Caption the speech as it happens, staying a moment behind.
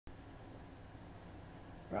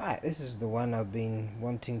Right, this is the one I've been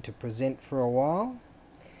wanting to present for a while.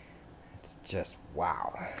 It's just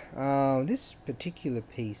wow. This particular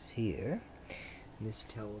piece here, this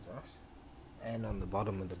tells us, and on the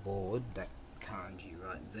bottom of the board, that kanji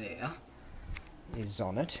right there is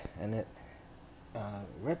on it, and it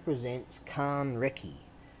represents kan reki,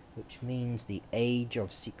 which means the age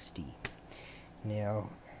of 60.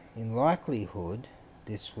 Now, in likelihood,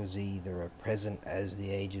 this was either a present as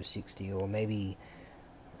the age of 60, or maybe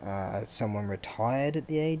someone retired at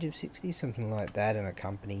the age of 60, something like that, in a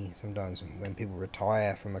company. Sometimes when people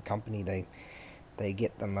retire from a company, they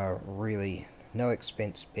get them a really no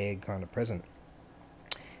expense spared kind of present.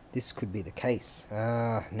 This could be the case.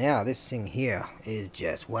 Now this thing here is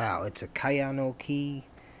just wow. It's a Kaya no Ki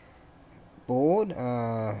board,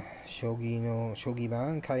 Shogi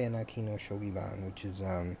ban, Kaya no Ki no Shogi ban, which is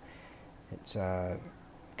it's a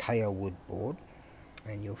Kaya wood board.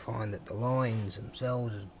 And you'll find that the lines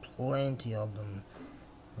themselves, there's plenty of them,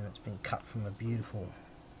 and it's been cut from a beautiful,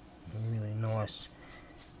 really nice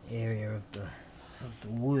area of the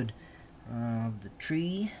wood of the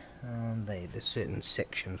tree. There's certain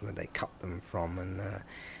sections where they cut them from, and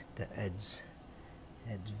that adds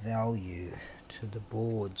value to the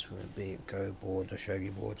boards, whether it be Go boards or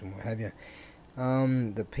Shogi boards and what have you.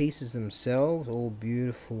 The pieces themselves, all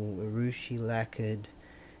beautiful urushi lacquered,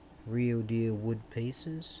 real deal wood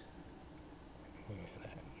pieces. Look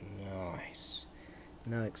at that. Nice.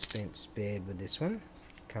 No expense spared with this one.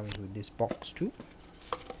 Comes with this box too.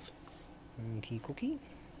 Key cookie.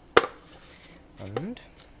 And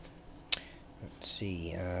let's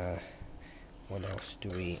see, what else do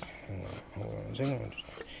we, hold on a second, I'll just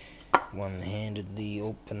one-handedly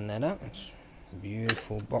open that up. It's a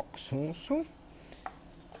beautiful box also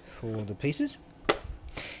for the pieces.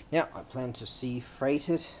 Now, I plan to sea freight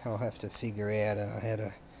it. I'll have to figure out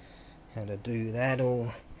how to do that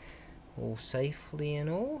all safely and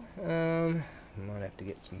all. Might have to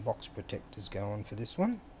get some box protectors going for this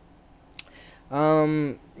one.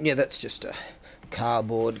 Yeah, that's just a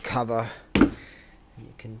cardboard cover. You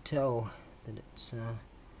can tell that it's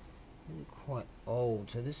really quite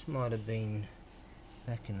old. So this might have been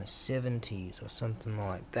back in the 70s or something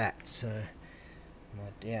like that. So my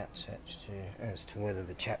doubts as to whether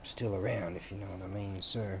the chap's still around, if you know what I mean.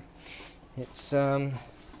 So it's that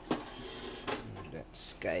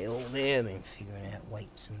scale there. I've been figuring out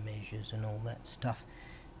weights and measures and all that stuff.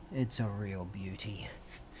 It's a real beauty.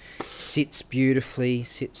 Sits beautifully,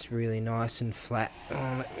 sits really nice and flat.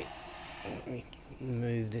 Let me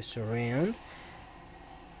move this around.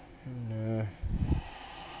 And,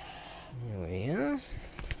 here we are.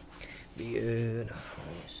 Beautiful.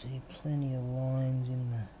 You see plenty of lines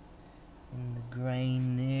in the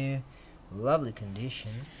grain there. Lovely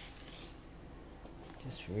condition.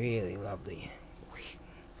 Just really lovely.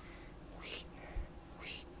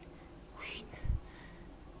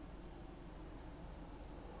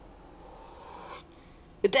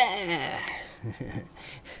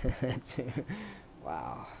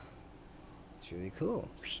 Wow. It's really cool.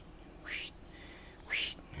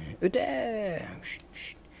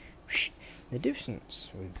 The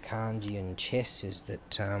difference with kanji and chess is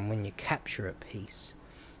that when you capture a piece,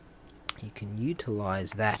 you can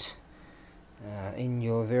utilize that in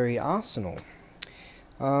your very arsenal.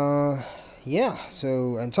 Yeah,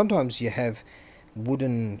 so, and sometimes you have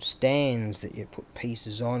wooden stands that you put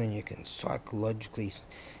pieces on, and you can psychologically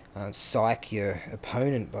psych your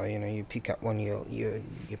opponent by, you pick up one of your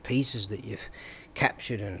pieces that you've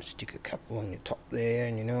captured and stick a couple on your top there,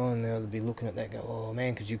 and and they'll be looking at that and go, oh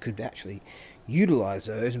man, because you could actually utilize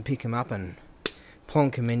those and pick them up and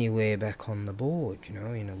plonk them anywhere back on the board,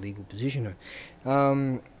 in a legal position.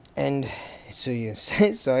 And so you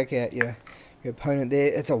psych out your opponent there.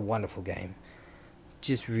 It's a wonderful game.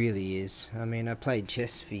 Just really is. I mean, I played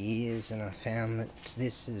chess for years, and I found that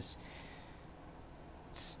this is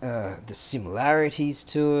the similarities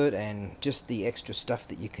to it, and just the extra stuff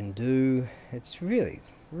that you can do. It's really,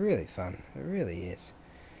 really fun. It really is.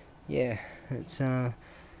 Yeah, it's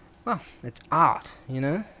well, it's art,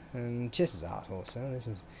 and chess is art also. This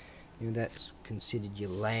is, that's considered your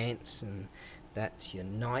lance, and that's your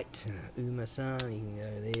knight, Uma-san. You can go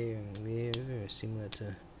there and there, very similar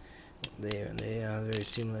to there and there, very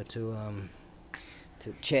similar to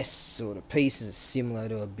chess sort of pieces. It's similar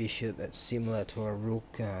to a bishop, it's similar to a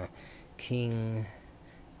rook, king.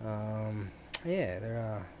 Yeah, there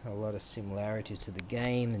are a lot of similarities to the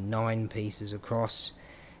game. And 9 pieces across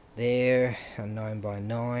there, a 9 by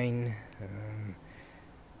 9,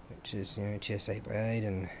 which is chess 8 by 8,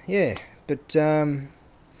 and yeah. But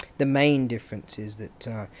the main difference is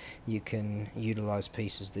that you can utilize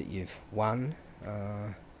pieces that you've won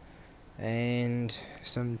And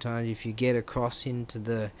sometimes if you get across into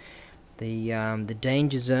the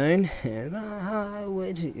danger zone,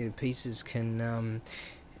 pieces can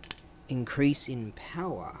increase in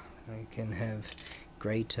power. They can have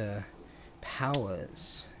greater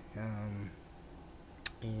powers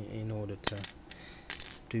in order to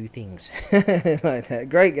do things like that.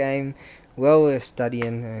 Great game, well worth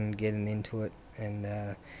studying and getting into it.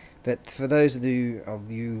 And but for those of you let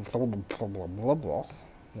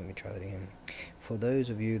me try that again. For those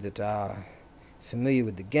of you that are familiar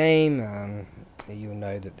with the game, you'll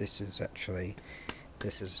know that this is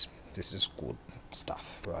good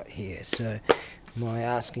stuff right here. So my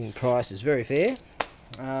asking price is very fair.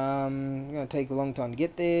 Going to take a long time to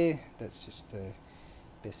get there. That's just the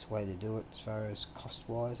best way to do it as far as cost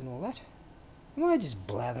wise and all that. Am I just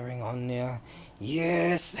blathering on now?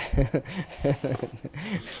 Yes!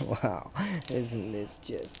 Wow, isn't this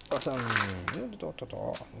just awesome? Going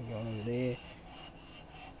over there.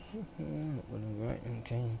 Right,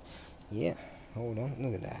 okay. Yeah, hold on,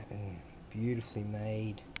 look at that. And beautifully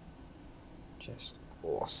made. Just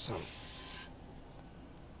awesome.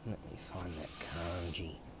 Let me find that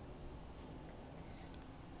kanji.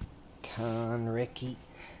 Kanreki.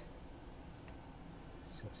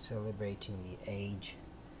 So celebrating the age,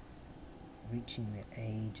 reaching the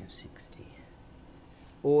age of 60.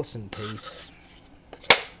 Awesome piece.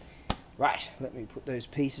 Right, let me put those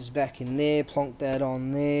pieces back in there, plonk that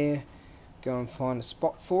on there, go and find a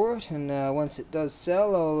spot for it, and once it does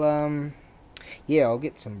sell, I'll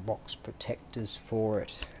get some box protectors for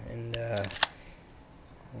it, and then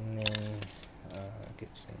get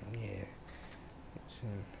some,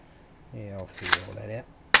 I'll figure all that out.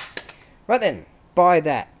 Right then, buy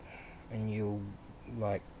that, and your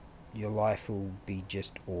life will be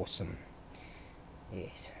just awesome.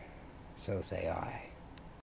 Yes, so say I.